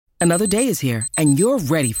Another day is here, and you're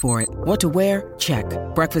ready for it. What to wear? Check.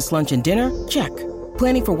 Breakfast, lunch, and dinner? Check.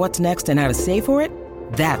 Planning for what's next and how to save for it?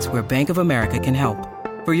 That's where Bank of America can help.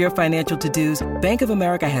 For your financial to-dos, Bank of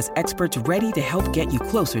America has experts ready to help get you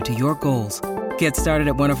closer to your goals. Get started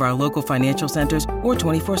at one of our local financial centers or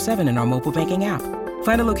 24/7 in our mobile banking app.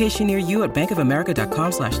 Find a location near you at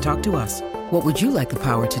bankofamerica.com/talktous. What would you like the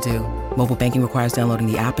power to do? Mobile banking requires downloading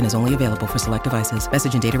the app and is only available for select devices.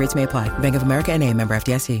 Message and data rates may apply. Bank of America N.A., member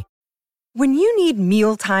FDIC. When you need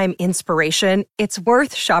mealtime inspiration, it's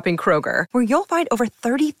worth shopping Kroger, where you'll find over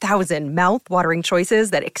 30,000 mouth-watering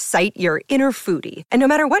choices that excite your inner foodie. And no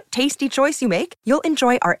matter what tasty choice you make, you'll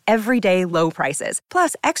enjoy our everyday low prices,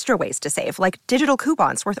 plus extra ways to save, like digital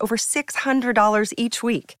coupons worth over $600 each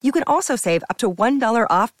week. You can also save up to $1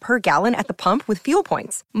 off per gallon at the pump with fuel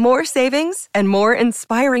points. More savings and more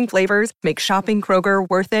inspiring flavors make shopping Kroger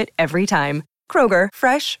worth it every time. Kroger,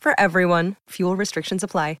 fresh for everyone. Fuel restrictions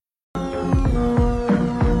apply.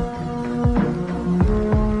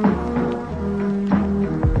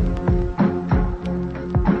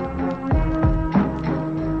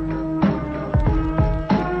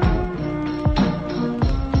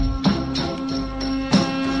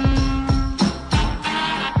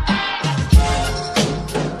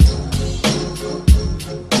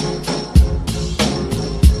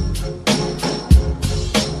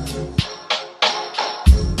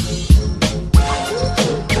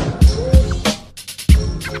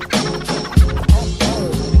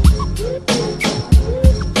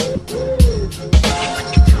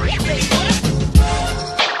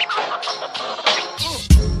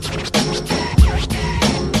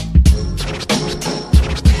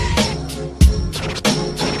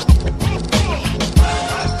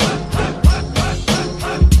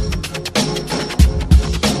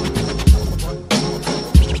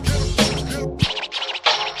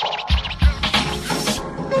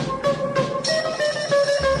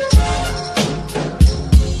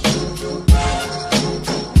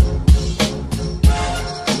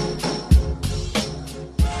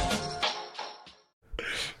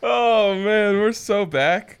 So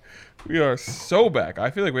back. We are so back. I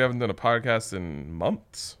feel like we haven't done a podcast in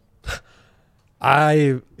months.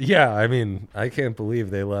 I can't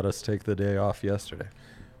believe they let us take the day off yesterday.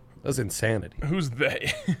 That was insanity. Who's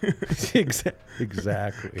they?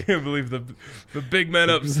 Exactly. Can't believe the big men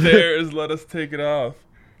upstairs let us take it off.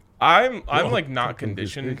 I'm like not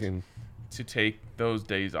conditioned to take those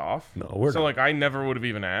days off. No, we're so not. like I never would have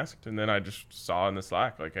even asked, and then I just saw in the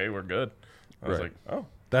Slack like, hey, we're good. I was like, oh.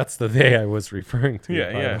 That's the day I was referring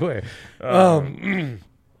to, by the way.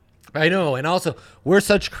 I know, and also, we're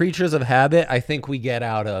such creatures of habit, I think we do get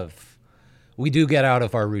out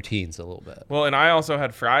of our routines a little bit. Well, and I also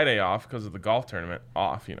had Friday off because of the golf tournament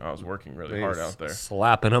off. You know, I was working really hard out there.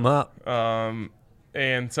 Slapping them up.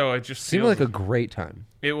 And so it just seemed like a great time.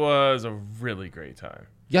 It was a really great time.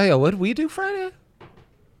 Yeah, what did we do Friday?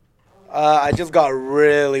 I just got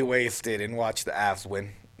really wasted and watched the Avs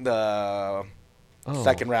win the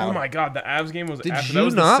second round. Oh my God, the Avs game was. Did after, you that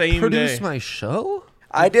was not the same produce day. my show?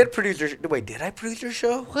 I did produce your. Wait, did I produce your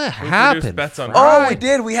show? What happened? Bets on Oh, we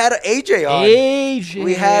did. We had AJ on. AJ.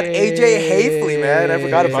 We had AJ Hafley, man. I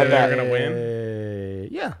forgot about that. They're gonna win.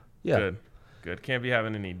 Yeah. Good. Can't be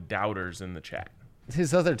having any doubters in the chat.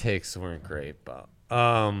 His other takes weren't great, but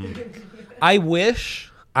I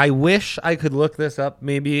wish I could look this up.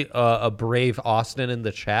 Maybe a brave Austin in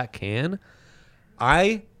the chat can.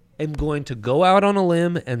 I am going to go out on a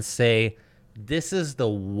limb and say this is the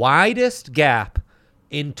widest gap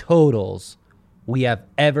in totals we have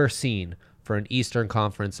ever seen for an Eastern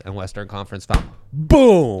Conference and Western Conference final.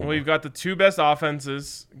 Boom! Well, you've got the two best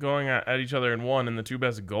offenses going at each other in one and the two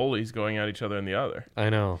best goalies going at each other in the other.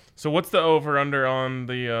 I know. So what's the over-under on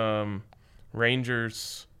the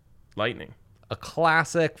Rangers Lightning? A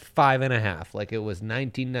classic 5.5, like it was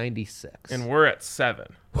 1996. And we're at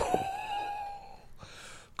 7.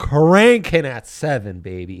 Cranking at 7,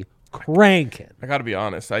 baby. Cranking. I got to be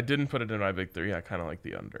honest. I didn't put it in my big 3. I kind of like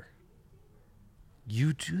the under.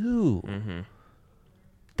 You do? Mm-hmm.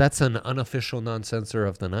 That's an unofficial non-censor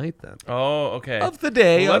of the night, then. Oh, okay. Of the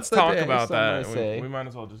day. Well, let's the talk day, about that. say. We might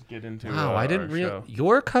as well just get into Wow, I didn't show.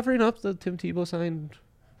 You're covering up the Tim Tebow signed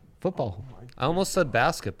football. I almost said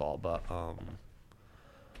basketball, but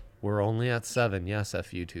we're only at 7. Yes,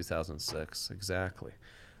 FU 2006. Exactly.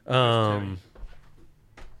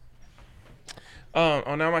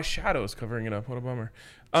 Oh, now my shadow is covering it up. What a bummer.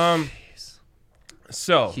 Jeez.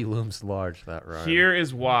 So He looms large, that rhyme. here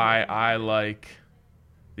is why I like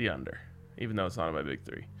the under, even though it's not in my big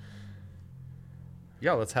 3.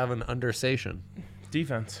 Yeah, let's have an understation.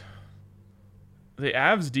 Defense. The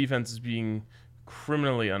Avs defense is being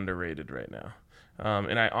criminally underrated right now.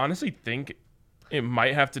 And I honestly think it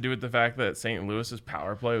might have to do with the fact that St. Louis's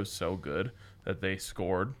power play was so good that they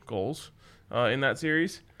scored goals in that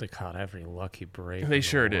series. They caught every lucky break. They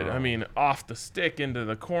sure did. I mean, off the stick, into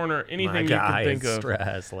the corner, anything My you guy can think of.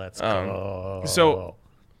 Stress. Let's go. So,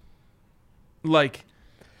 like,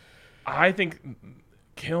 I think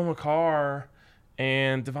Cale Makar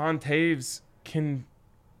and Devon Taves can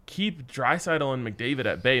keep Draisaitl and McDavid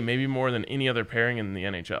at bay, maybe more than any other pairing in the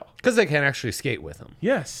NHL. Because they can actually skate with him.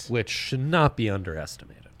 Yes. Which should not be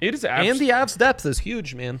underestimated. It is and the Avs' depth is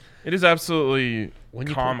huge, man. It is absolutely When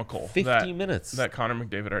you comical 50 minutes. that Connor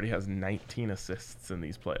McDavid already has 19 assists in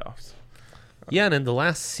these playoffs. Yeah, and in the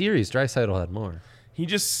last series, Draisaitl had more. He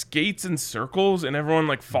just skates in circles, and everyone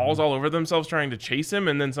like falls all over themselves trying to chase him,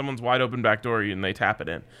 and then someone's wide open backdoor and they tap it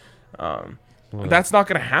in. That's not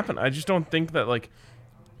going to happen. I just don't think that like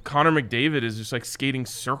Connor McDavid is just like skating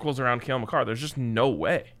circles around Cale Makar. There's just no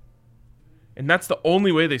way, and that's the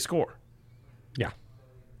only way they score. Yeah,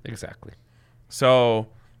 exactly. So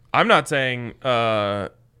I'm not saying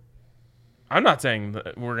that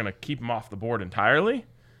we're going to keep him off the board entirely,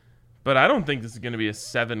 but I don't think this is going to be a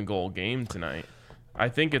 7-goal game tonight. I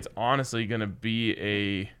think it's honestly going to be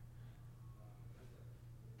a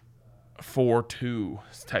 4-2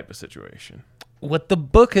 type of situation. What the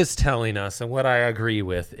book is telling us, and what I agree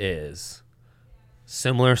with, is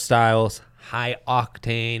similar styles, high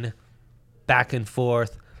octane, back and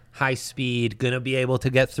forth, high speed, going to be able to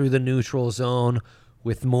get through the neutral zone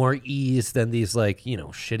with more ease than these, like, you know,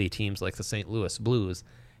 shitty teams like the St. Louis Blues.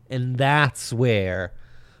 And that's where,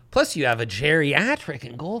 plus you have a geriatric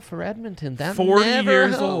in goal for Edmonton. That 40 never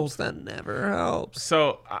years helps. old. That never helps.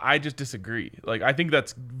 So I just disagree. Like, I think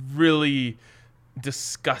that's really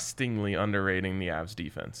disgustingly underrating the Avs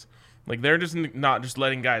defense. Like, they're just not just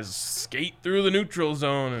letting guys skate through the neutral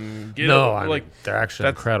zone and get No, up. I Like, mean, they're actually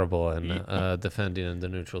that's- incredible in defending in the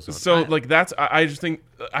neutral zone. So like that's I just think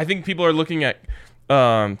people are looking at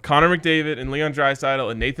Connor McDavid and Leon Draisaitl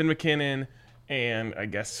and Nathan McKinnon and I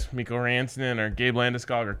guess Mikko Rantanen or Gabe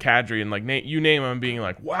Landeskog or Kadri and like you name them, being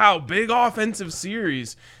like, wow, big offensive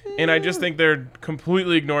series. And I just think they're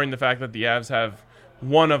completely ignoring the fact that the Avs have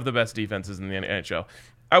one of the best defenses in the NHL.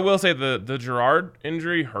 I will say the Girard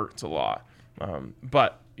injury hurts a lot,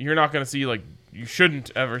 but you're not going to see like you shouldn't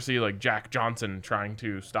ever see like Jack Johnson trying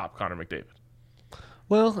to stop Connor McDavid.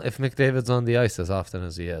 Well, if McDavid's on the ice as often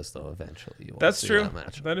as he is, though, eventually you will That's see true. that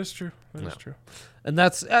matchup. That is true. That is true. And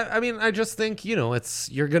that's, I mean, I just think, you know,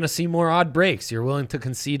 you're going to see more odd breaks. You're willing to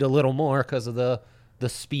concede a little more because of the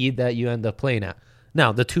speed that you end up playing at.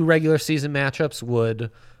 Now, the 2 regular season matchups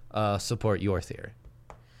would support your theory.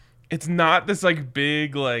 It's not this like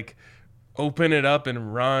big like open it up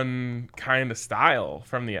and run kind of style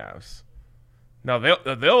from the Avs. Now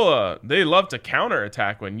they love to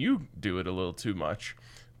counterattack when you do it a little too much,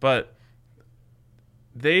 but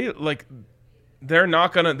they're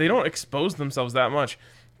not gonna. They don't expose themselves that much.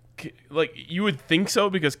 Like you would think so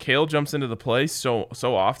because Cale jumps into the play so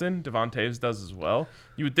often. Devon Taves does as well.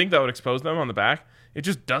 You would think that would expose them on the back. It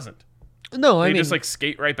just doesn't. No, I They mean, just like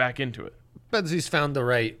skate right back into it. Bedsy's found the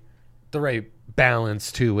right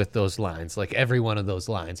balance too with those lines. Like every one of those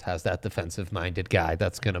lines has that defensive-minded guy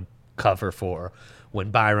that's going to cover for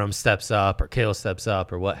when Byram steps up or Cale steps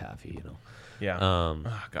up or what have you. You know. Yeah.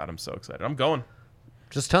 God, I'm so excited. I'm going.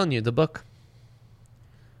 Just telling you, the book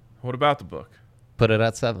What about the book? put it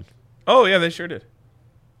at 7. Oh yeah, they sure did.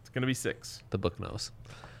 It's gonna be 6. The book knows.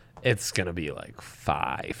 It's going to be like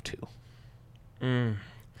 5-2.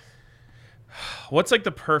 What's like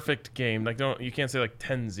the perfect game? Like you can't say like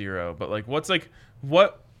 10-0, but like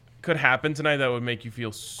what could happen tonight that would make you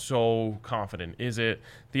feel so confident? Is it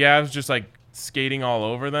the Avs just like skating all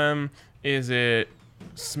over them? Is it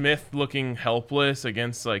Smith looking helpless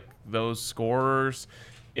against like those scorers?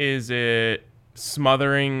 Is it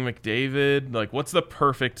smothering McDavid? Like what's the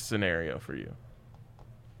perfect scenario for you?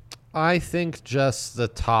 I think just the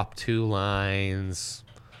top 2 lines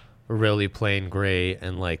really playing great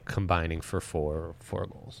and like combining for four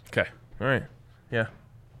goals. Okay. All right. Yeah.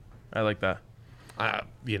 I like that.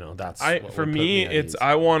 You know, that's what for would put me at it's ease.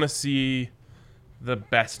 I want to see the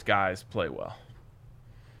best guys play well.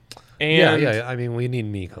 And yeah. I mean, we need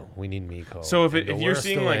Mikko. So if In the you're worst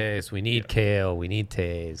seeing, of like- ways, we need Cale. We need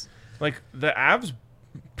Taves. like the Avs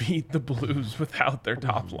beat the Blues without their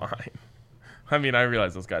top line. I mean, I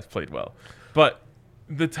realize those guys played well, but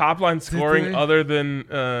the top line scoring they? other than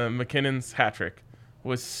McKinnon's hat trick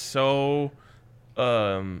was so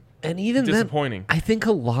And even disappointing. then, I think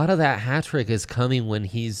a lot of that hat trick is coming when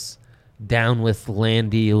he's down with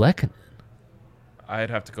Landy Lehkonen. I'd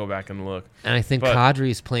have to go back and look. And I think But-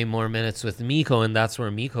 Kadri's playing more minutes with Miko, and that's where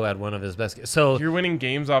Miko had one of his best. So You're winning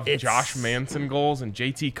games off It's- Josh Manson goals and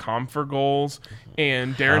JT Comfer goals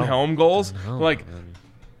and Darren Helm goals. Like,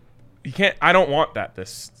 you can't. I don't want that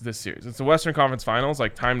this series. It's the Western Conference Finals.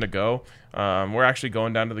 Like, time to go. We're actually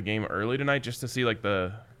going down to the game early tonight just to see like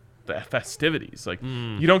the festivities. Like,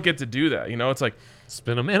 you don't get to do that. You know, it's like it's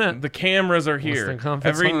been a minute. the cameras are here. Western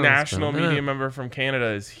Conference Every Finals, national been a minute. media member from Canada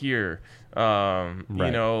is here. You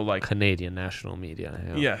know, like Canadian national media.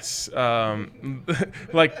 Yeah. yes,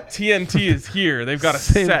 like TNT is here. They've got a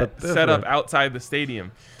Same but set up different. outside the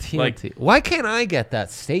stadium. TNT. Like Why can't I get that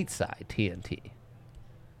stateside TNT?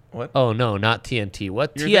 what? Oh no, not TNT.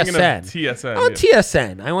 What You're thinking of TSN? TSN, Oh, yeah.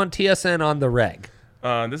 TSN. I want TSN on the reg.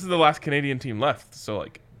 This is the last Canadian team left. So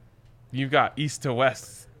like, you've got east to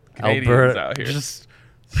west Canadians out here. Just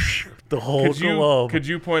the whole could you globe. could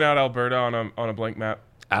you point out Alberta on a blank map?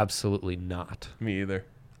 Absolutely not. Me either.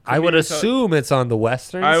 I would even tell- assume it's on the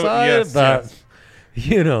western I would- side, yes, but yes.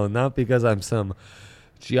 you know, not because I'm some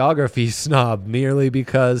geography snob, merely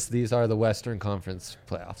because these are the Western Conference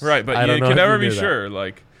playoffs. Right, but I you don't know can if never knew be that. sure.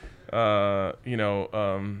 Like, you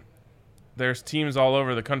know, there's teams all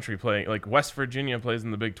over the country playing. Like West Virginia plays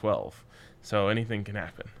in the Big 12, so anything can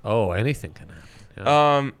happen. Oh, anything can happen.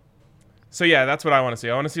 Yeah. So yeah, that's what I want to see.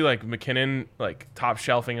 I want to see like McKinnon, like top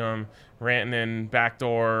shelving him, Rantanen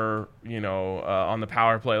backdoor, you know, on the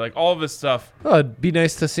power play, like all of this stuff. Oh, it'd be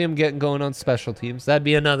nice to see him getting going on special teams. That'd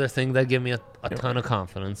be another thing that'd give me a ton of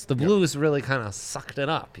confidence. The Blues really kind of sucked it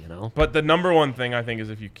up, you know. But the number one thing I think is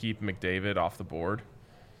if you keep McDavid off the board,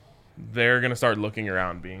 they're gonna start looking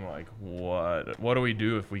around, being like, what do we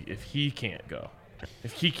do if he can't go?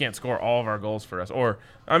 If he can't score all of our goals for us,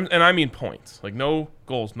 and I mean points, like no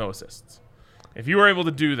goals, no assists. If you were able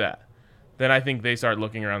to do that, then I think they start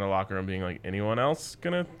looking around the locker room being like, anyone else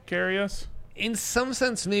gonna carry us? In some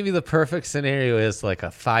sense, maybe the perfect scenario is like a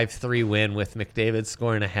 5-3 win with McDavid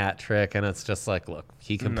scoring a hat trick, and it's just like, look,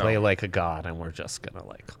 he can No. play like a god, and we're just gonna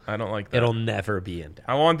like, I don't like that. it'll never be in doubt.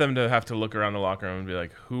 I want them to have to look around the locker room and be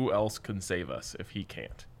like, who else can save us if he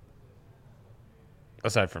can't?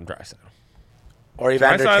 Aside from Draisaitl. Or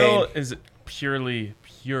Evander Kane. Draisaitl is purely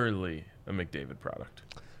a McDavid product.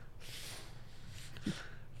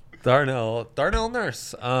 Darnell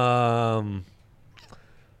Nurse, one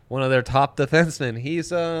of their top defensemen. He's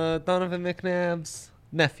Donovan McNabb's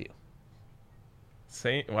nephew.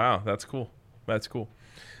 Wow, that's cool. That's cool.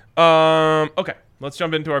 Okay, let's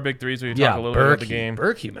jump into our big threes. We talk a little bit about the game.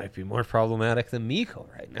 Berkey might be more problematic than Miko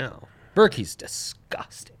right now. Berkey's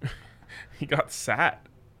disgusting. He got sat.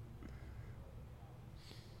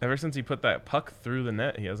 Ever since he put that puck through the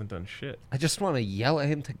net, he hasn't done shit. I just want to yell at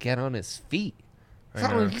him to get on his feet. I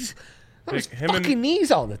know. He's on his Him and- fucking knees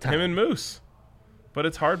all the time. Him and Moose. But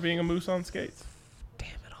it's hard being a Moose on skates. Damn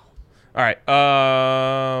it all. All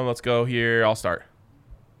right, let's go here. I'll start.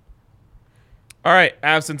 All right,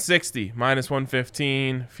 Avs in 60, minus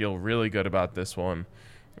 115. Feel really good about this one.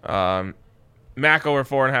 Mac over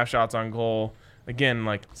 4.5 shots on goal. Again,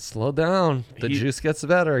 like, Slow down. The juice gets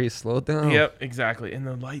better. He slowed down. yep, exactly. And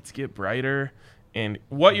the lights get brighter. And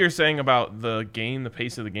what you're saying about the game, the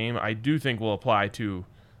pace of the game, I do think will apply to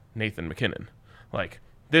Nathan McKinnon. Like,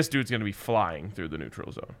 this dude's going to be flying through the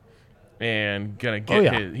neutral zone. And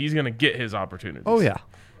he's going to get his opportunities. Oh, yeah.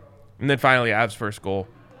 And then finally, Avs' first goal.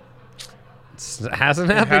 It hasn't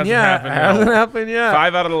happened hasn't yet. happened, Hasn't no. happened yet.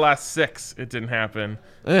 5 out of the last 6, it didn't happen.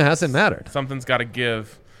 It hasn't mattered. Something's got to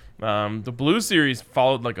give. The Blues series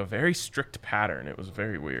followed like a very strict pattern. It was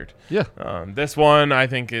very weird. Yeah. This one, I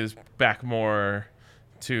think, is back more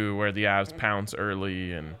to where the Avs pounce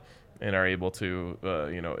early and are able to,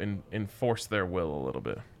 enforce their will a little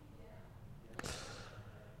bit.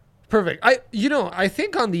 Perfect. I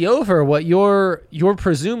think on the over, what you're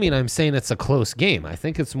presuming, I'm saying it's a close game. I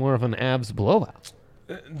think it's more of an Avs blowout.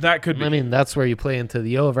 That could be. I mean, that's where you play into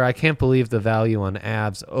the over. I can't believe the value on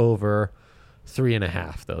Avs over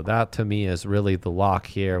 3.5, though. That to me is really the lock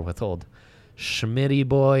here with old Schmitty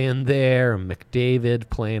boy in there, McDavid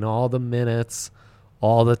playing all the minutes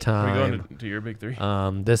all the Are we time. going to your big three?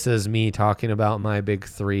 This is me talking about my big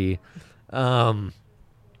three. And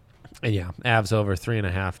yeah, Avs over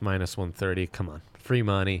 3.5 minus 130. Come on, free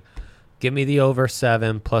money. Give me the over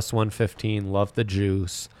 7 plus 115. Love the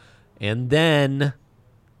juice. And then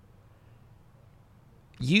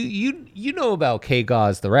you know about K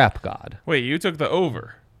Gauze, the rap god. Wait, you took the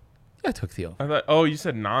over. I took the over. I thought. Oh, you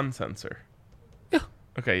said non-censor. Yeah.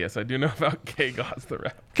 Okay, yes, I do know about K. Gauze the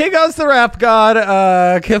rap. K-Gauze the rap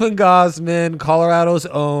god, Kevin Gausman, Colorado's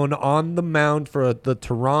own, on the mound for the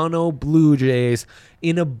Toronto Blue Jays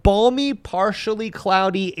in a balmy, partially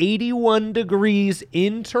cloudy 81 degrees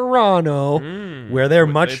in Toronto, where they're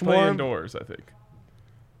much They play more indoors, I think.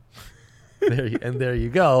 there you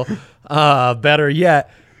go. Better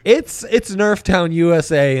yet, it's Nerftown,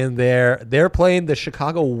 USA, and they're playing the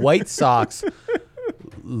Chicago White Sox.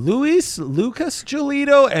 Lucas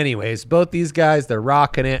Giolito. Anyways, both these guys, they're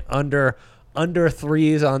rocking it under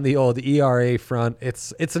threes on the old ERA front.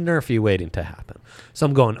 It's a nerfy waiting to happen. So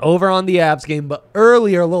I'm going over on the Avs game, but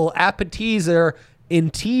earlier a little appetizer in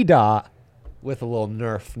T-Dot with a little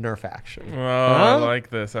nerf action. Oh, I like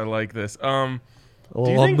this. I like this. Do you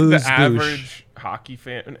little think the moose-boosh. average hockey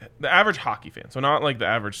fan, so not like the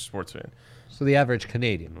average sports fan, So the average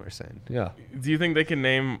Canadian, we're saying. Yeah. do you think they can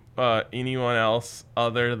name anyone else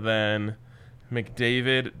other than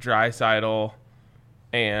McDavid, Draisaitl,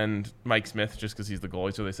 and Mike Smith just because he's the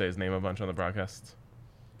goalie, so they say his name a bunch on the broadcasts?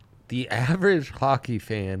 The average hockey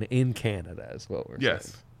fan in Canada is what we're saying.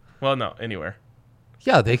 Yes. Well, no, anywhere.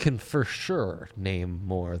 Yeah, they can for sure name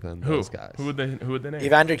more than Who? those guys. Who would they name?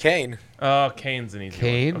 Evander Kane. Oh, Kane's an easy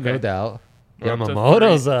Kane, one. no Okay. doubt. We're up to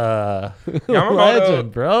Yamamoto's a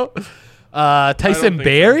legend, bro. I don't Tyson think so.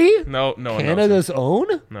 Berry, No, no one knows Canada's own,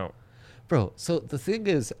 him. No. bro. So the thing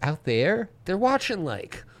is, out there, they're watching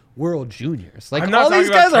like World Juniors. Like I'm not all talking these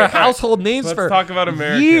about guys are Alright, household names Let's for talk about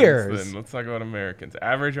Americans years. then. Let's talk about Americans.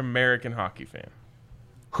 Average American hockey fan.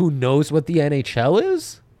 Who knows what the NHL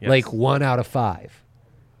is? Yes. Like 1 out of 5.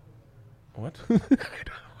 What?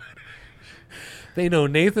 They know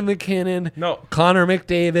Nathan McKinnon, No. Connor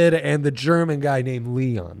McDavid, and the German guy named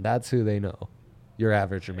Leon. That's who they know. Your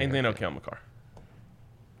average American. And they know Cale McCarr.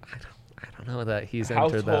 I don't know that he's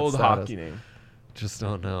entered that Household status. hockey name. Just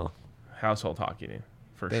don't know. Household hockey name,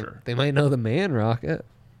 for sure. They might know the Man Rocket.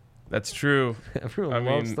 That's true. Everyone I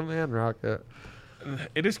loves mean- the Man Rocket.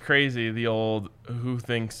 It is crazy, the old who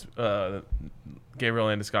thinks Gabriel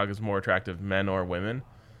Landeskog is more attractive, men or women.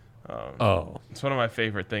 It's one of my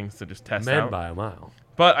favorite things to just test men out. by a mile.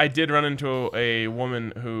 But I did run into a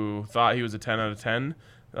woman who thought he was a 10 out of 10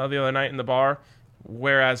 the other night in the bar,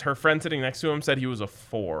 whereas her friend sitting next to him said he was a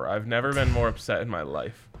 4. I've never been more upset in my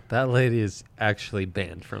life. That lady is actually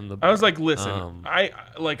banned from the bar. I was like, listen,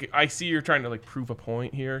 I see you're trying to like prove a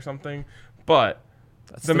point here or something, but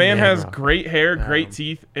That's the man has rocket. great hair, great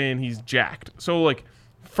teeth, and he's jacked. So like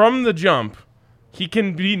from the jump, he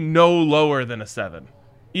can be no lower than a 7,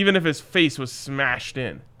 even if his face was smashed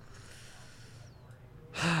in.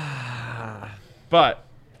 But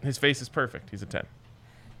his face is perfect. He's a 10.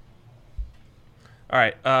 All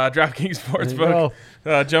right, DraftKings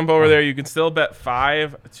Sportsbook. Jump over there. You can still bet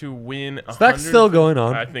 5 to win. Is that still going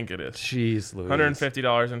on? I think it is. Jeez Louise.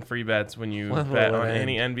 $150 in free bets when you When will bet it on end?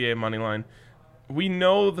 any NBA money line. We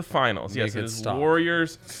know the finals. Make Yes, it it is stop.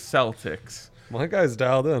 Warriors Celtics. My guy's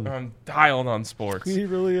dialed in. I'm dialed on sports. He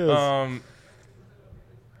really is. Warriors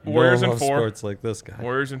No one in loves 4. Sports like this guy.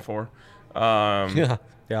 Warriors in 4.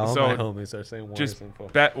 Yeah, all so my homies are saying Warriors Just in 4.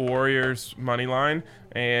 bet Warriors money line,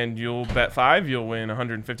 and you'll bet 5. You'll win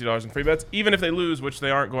 $150 in free bets. Even if they lose, which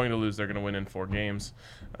they aren't going to lose, they're going to win in 4 games.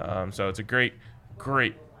 So it's a great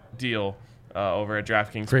deal over at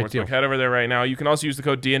DraftKings Great Sportsbook. deal. Head over there right now. You can also use the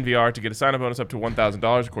code DNVR to get a sign-up bonus up to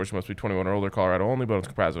 $1,000. Of course, you must be 21 or older. Colorado only. Bonus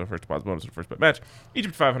comprised of a first deposit bonus and first bet match. Each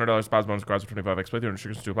up to $500 deposit bonus requires a 25x play. 300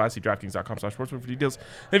 restrictions to apply. See DraftKings.com/sportsbook for details.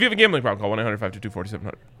 And if you have a gambling problem, call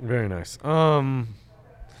 1-800-522-4700. Very nice.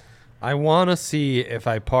 I want to see if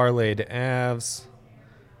I parlayed Avs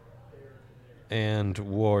and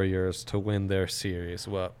Warriors to win their series.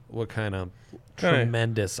 What kind of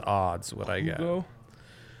tremendous odds would I get?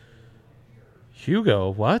 Hugo,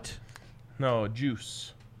 what? No,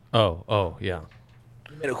 Juice. Oh, yeah.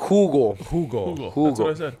 Hugo. Hugo. That's Hugo. what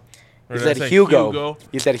I said. Or You did I said say Hugo.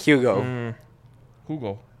 You said Hugo.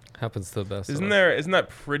 Hugo. Happens to the best. Isn't that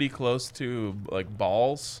pretty close to like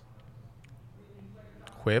balls?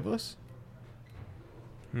 Huevos?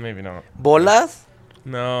 Maybe not. Bolas?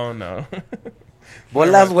 No.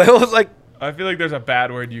 Bolas huevos? Like, I feel like there's a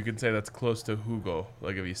bad word you can say that's close to Hugo,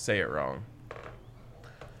 like if you say it wrong.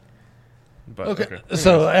 But okay.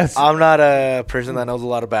 So I'm not a person that knows a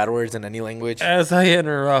lot of bad words in any language. as I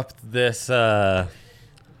interrupt this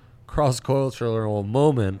cross-cultural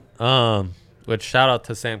moment, which shout out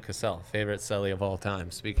to Sam Cassell, favorite celly of all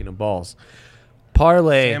time. Speaking of balls,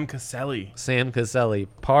 parlay Sam Caselli.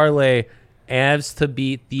 parlay Avs to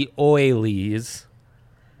beat the Oilers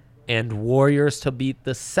and Warriors to beat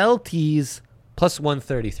the Celtics plus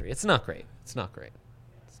 133. It's not great.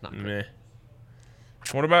 Meh.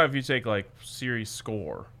 What about if you take like series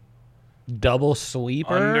score Double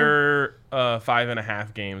sweeper. under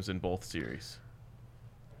 5.5 games in both series?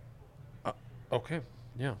 Okay.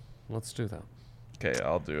 Yeah. Let's do that. Okay,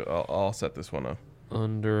 I'll do it. I'll set this one up.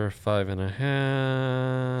 Under 5.5.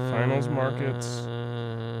 Finals markets.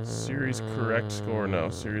 Series correct score. No,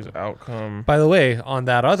 series outcome. By the way, on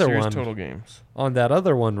that other Series one, total games. on that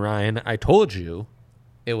other one, Ryan, I told you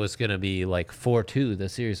it was gonna be like 4-2. The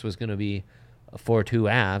series was gonna be a 4-2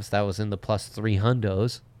 Avs. That was in the +3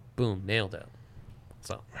 hundos. Boom, nailed it.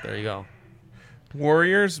 So there you go.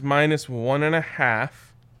 Warriors -1.5.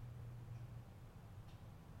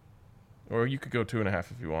 Or you could go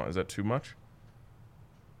 2.5 if you want. Is that too much?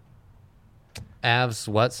 Avs,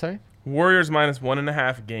 what? Sorry. Warriors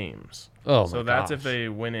 -1.5 games. Oh, So my that's gosh. if they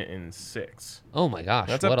win it in 6. Oh my gosh,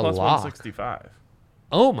 That's what at a plus lock! 165.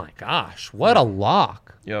 Oh my gosh, what a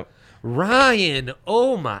lock! Yep. Ryan,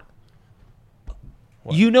 oh my!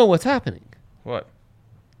 What? You know what's happening? What?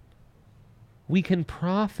 We can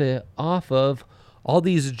profit off of all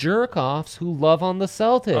these jerk offs who love on the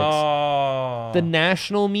Celtics. Oh. The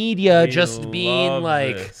national media we just being love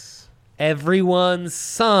like this. everyone's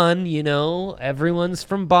son, everyone's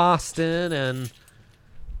from Boston, and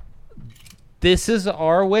this is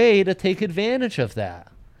our way to take advantage of that.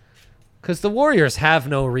 Because the Warriors have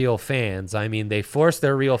no real fans. I mean, they forced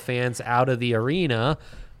their real fans out of the arena,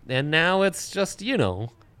 and now it's just,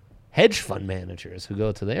 hedge fund managers who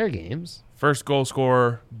go to their games. First goal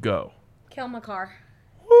scorer, go. Kill McCarr.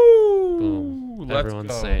 Woo! Boom. Let's Everyone's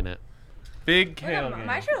go. saying it. Big Look Kale at game.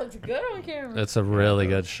 my shirt looks good on camera. It's a really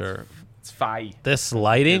good shirt. It's fire. This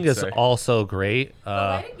lighting Good is say. also great. The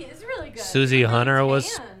lighting is really good. Susie I'm Hunter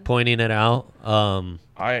was tan. pointing it out.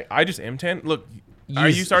 I just am 10. Look, are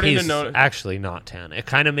you starting to he's notice? Actually, not 10. It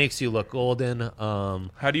kind of makes you look golden.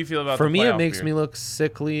 How do you feel about For the me, it playoff makes beard? me look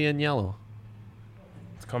sickly and yellow.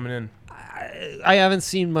 It's coming in. I haven't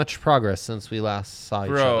seen much progress since we last saw each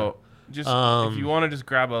other. Bro, just if you want to just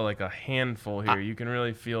grab a handful here, you can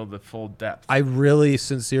really feel the full depth. I really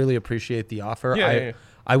sincerely appreciate the offer. Yeah.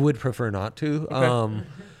 I would prefer not to.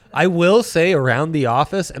 I will say around the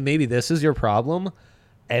office, and maybe this is your problem,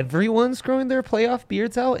 everyone's growing their playoff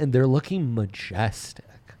beards out, and they're looking majestic.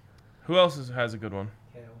 Who else has a good one?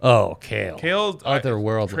 Oh, Kale. Kale's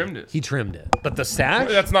Otherworldly. trimmed it. He trimmed it. But the stash?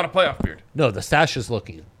 That's not a playoff beard. No, the stash is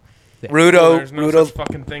looking. There's no Rudo's such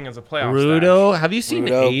fucking thing as a playoff Rudo. Have you seen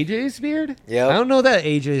Rudo. AJ's beard? Yep. I don't know that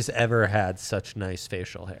AJ's ever had such nice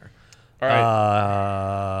facial hair. All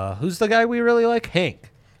right. Who's the guy we really like? Hank.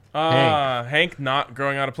 Hank not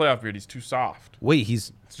growing out a playoff beard. He's too soft. Wait,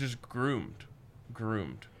 he's It's just groomed.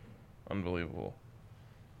 Unbelievable.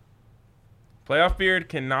 Playoff beard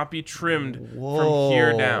cannot be trimmed from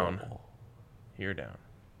here down. Here down.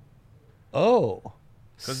 oh,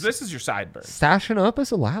 Because this is your sideburn. stashing up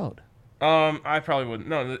is allowed. I probably wouldn't.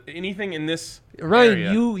 No, anything in this Ryan,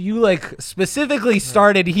 area. you like specifically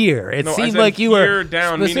started here. It No, I seemed said like you were here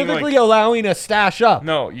down, meaning, specifically like- allowing a stash up.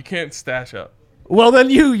 No, you can't stash up. Well, then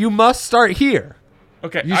you must start here.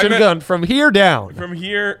 Okay, You I should have meant gone from here down. from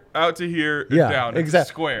here out to here and Yeah, down. It's exactly.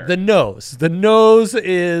 square. The nose. The nose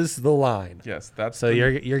is the line. Yes, that's So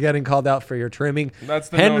the, you're getting called out for your trimming. That's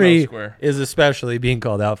the Henry no-no square. is especially being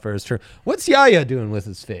called out for his trim. What's Yaya doing with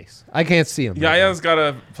his face? I can't see him. right Yaya's got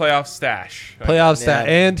a playoff stash. now. Playoff stat,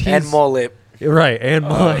 and he's and mullet. right, and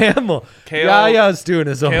Kale- Yaya's doing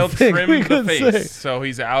his own Kale thing. we trimmed the could face, say. so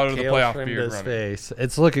he's out of the Kale playoff trimmed beard his running. face.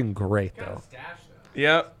 It's looking great though.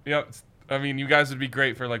 Yep. I mean, you guys would be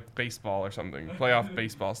great for like baseball or something. Playoff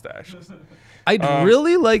baseball stash. I'd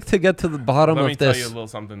really like to get to the bottom Let me of tell you a this little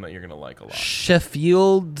something that you're gonna like a lot.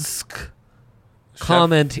 Sheffield's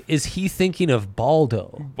comment. Is he thinking of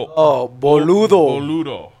Baldo? Oh, boludo.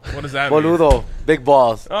 Boludo. What does that mean? Boludo. Big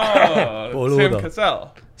balls. Oh, Sam Boludo.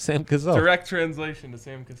 Cassell. Sam Cassell. Direct translation to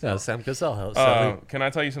Sam Cassell. Yeah, Sam Cassell. Can I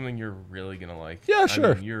tell you something you're really gonna like? Yeah, I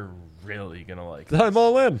sure. mean, you're really gonna like. I'm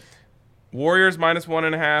all in. Warriors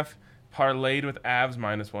 -1.5, parlayed with Avs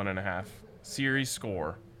 -1.5. Series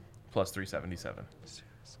score +377.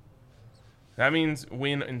 That means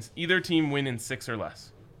either team win in 6 or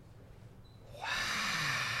less.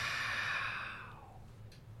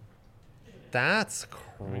 That's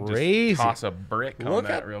Let me crazy. just toss a brick on Look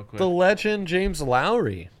that at real quick. the legend James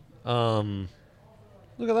Lowry.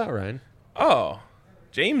 Look at that, Ryan. Oh,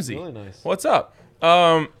 Jamesy. Really nice. What's up?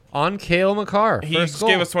 On Kale McCarr. He first just goal.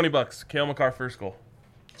 gave us $20. Kale McCarr first goal.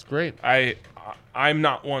 It's great. I'm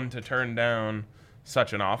not one to turn down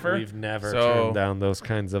such an offer. We've never so, turned down those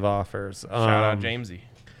kinds of offers. Shout out Jamesy.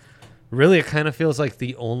 Really, it kind of feels like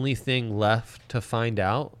the only thing left to find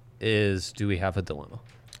out is, do we have a dilemma?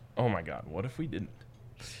 Oh my God, what if we didn't?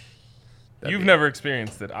 You've never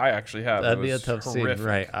experienced it. I actually have. That'd It be a was tough horrific. scene,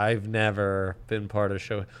 right? I've never been part of a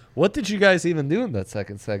show. What did you guys even do in that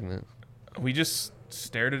second segment? We just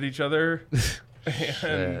stared at each other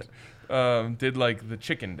and did like the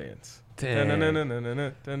chicken dance. Dang.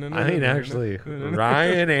 I mean, actually,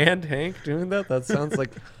 Ryan and Hank doing that? That sounds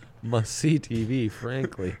like must-see TV,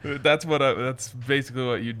 frankly. That's basically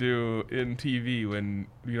what you do in TV when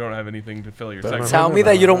you don't have anything to fill your segment. Tell me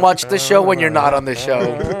that you don't watch the show when you're not on the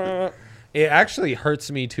show. It actually hurts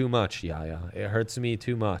me too much, Yaya. It hurts me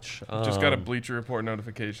too much. Just got a Bleacher Report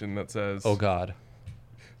notification that says, Oh, God.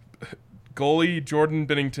 goalie Jordan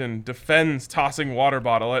Binnington defends tossing water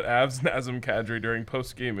bottle at Avs Nazem Kadri during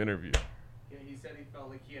post-game interview. Yeah, he said he felt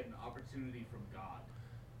like he had an opportunity from God.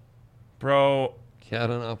 Bro, He had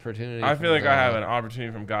an opportunity. I feel from like I have God. an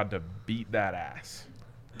opportunity from God to beat that ass.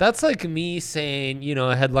 That's like me saying,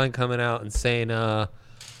 a headline coming out and saying,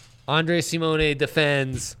 Andre Simone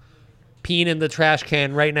defends peeing in the trash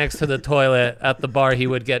can right next to the toilet at the bar he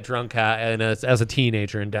would get drunk at and as a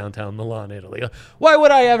teenager in downtown Milan, Italy. Why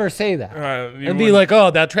would I ever say that? And be like,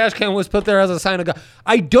 oh, that trash can was put there as a sign of God.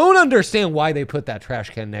 I don't understand why they put that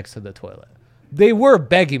trash can next to the toilet. They were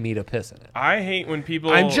begging me to piss in it. I hate when people...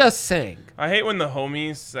 I'm just saying. I hate when the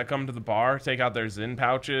homies that come to the bar take out their Zyn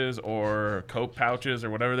pouches or Coke pouches or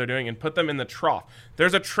whatever they're doing and put them in the trough.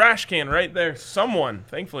 There's a trash can right there. Someone,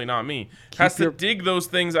 thankfully not me, has to dig those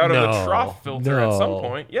things out of the trough filter at some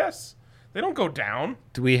point. Yes. They don't go down.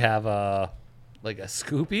 Do we have a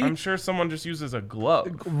Scoopy? I'm sure someone just uses a glove.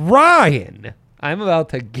 Ryan, I'm about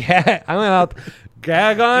to gag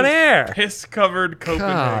on air. Piss-covered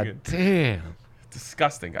Copenhagen. God damn.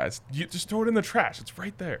 Disgusting, guys. You just throw it in the trash. It's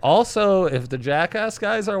right there. Also, if the Jackass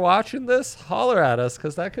guys are watching this, holler at us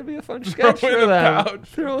because that could be a fun sketch in for a them. pouch.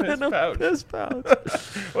 Throw Piss in a pouch. piss pouch.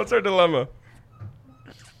 What's our dilemma?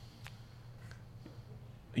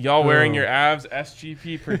 Y'all wearing your Avs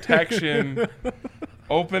SGP protection.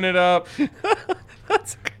 Open it up.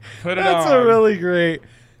 Put it on.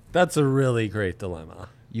 That's a really great dilemma.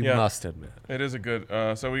 You Yeah. must admit. It is a good.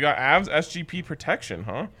 So we got Avs SGP protection,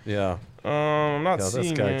 huh? Yeah. I'm not This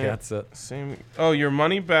seeing guy it. gets it. Same. Oh, your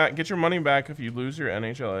money back. Get your money back if you lose your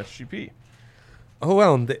NHL SGP. Oh,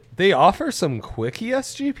 well, and they offer some quickie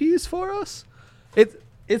SGPs for us?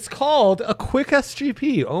 It's called a quick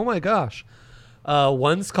SGP. Oh, my gosh.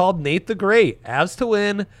 One's called Nate the Great. Avs to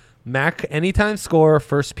win. Mac anytime score.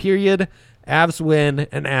 First period. Avs win.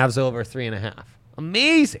 And Avs over 3.5.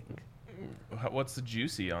 Amazing. What's the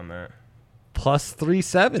juicy on that? Plus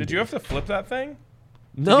 370. Did you have to flip that thing?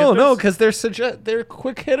 No, get this? because they're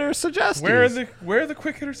quick hitter suggestions. Where are the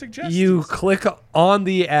quick hitter suggestions? You click on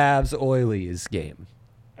the Avs Oilies game.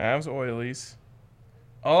 Avs Oilies.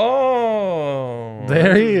 Oh,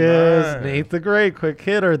 There he is, nice. Nate the Great, quick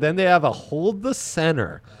hitter. Then they have a hold the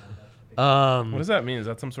center. What does that mean? Is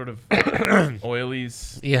that some sort of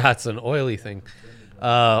Oilies? Yeah, it's an oily thing.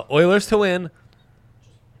 Oilers to win.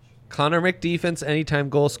 Connor McDefense, anytime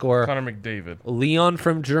goal scorer. Connor McDavid. Leon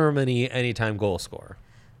from Germany, anytime goal scorer.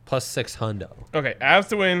 Plus 600. Okay, Avs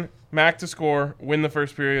to win, Mac to score, win the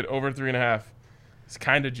first period, over 3.5. It's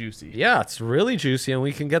kind of juicy. Yeah, it's really juicy, and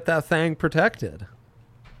we can get that thing protected.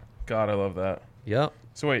 God, I love that. Yep.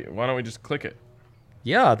 So wait, why don't we just click it?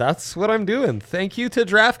 Yeah, that's what I'm doing. Thank you to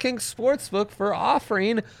DraftKings Sportsbook for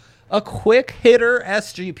offering a quick hitter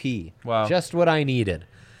SGP. Wow. Just what I needed.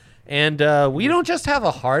 And we don't just have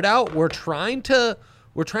a hard out. We're trying to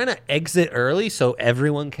exit early so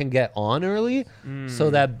everyone can get on early, so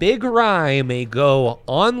that Big Rye may go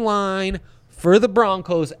online for the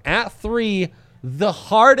Broncos at 3. The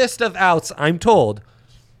hardest of outs, I'm told,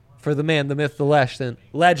 for the man, the myth, the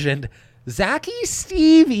legend, Zachy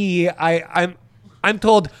Stevie. I'm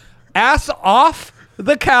told, ass off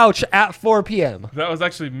the couch at 4 p.m. That was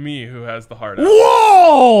actually me who has the heart out.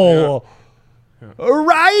 Whoa!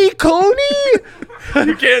 Rai Coney?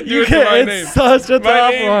 You can't do it to my name. It's such a My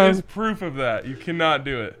tough name one. is proof of that. You cannot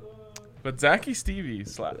do it. But Zachy Stevie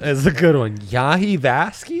slaps. It's a good one. Yahi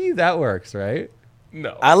Vasky? That works, right?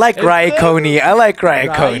 No. I like Ryan Coney. I like Ryan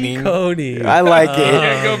Rai Coney. Coney. I like You it.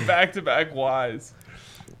 can't go back-to-back Y's.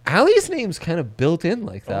 Allie's name's kind of built in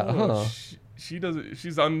like that, huh? She does it.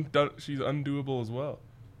 She's undoable as well.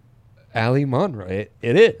 Allie Monroy.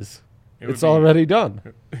 It is. It would It's be- already done.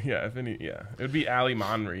 Yeah, it would be Ali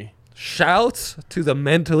Monry. Shouts to the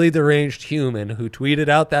mentally deranged human who tweeted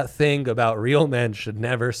out that thing about real men should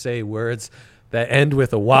never say words that end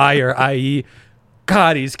with a Y or IE.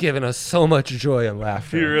 God, he's given us so much joy and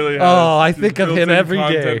laughter. He really has. Oh, I He's think of built him in every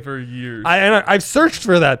content day. for years. I've searched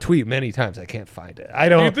for that tweet many times. I can't find it. I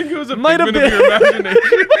don't. Do you think it was a might have figment of been. your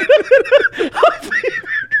imagination?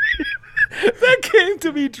 that came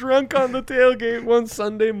to be drunk on the tailgate one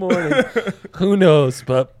Sunday morning. Who knows?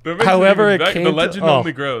 But however it came, the legend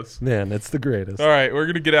only grows. Man, it's the greatest. All right, we're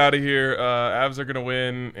gonna get out of here. Avs are gonna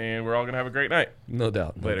win, and we're all gonna have a great night. No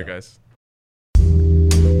doubt. Later, guys.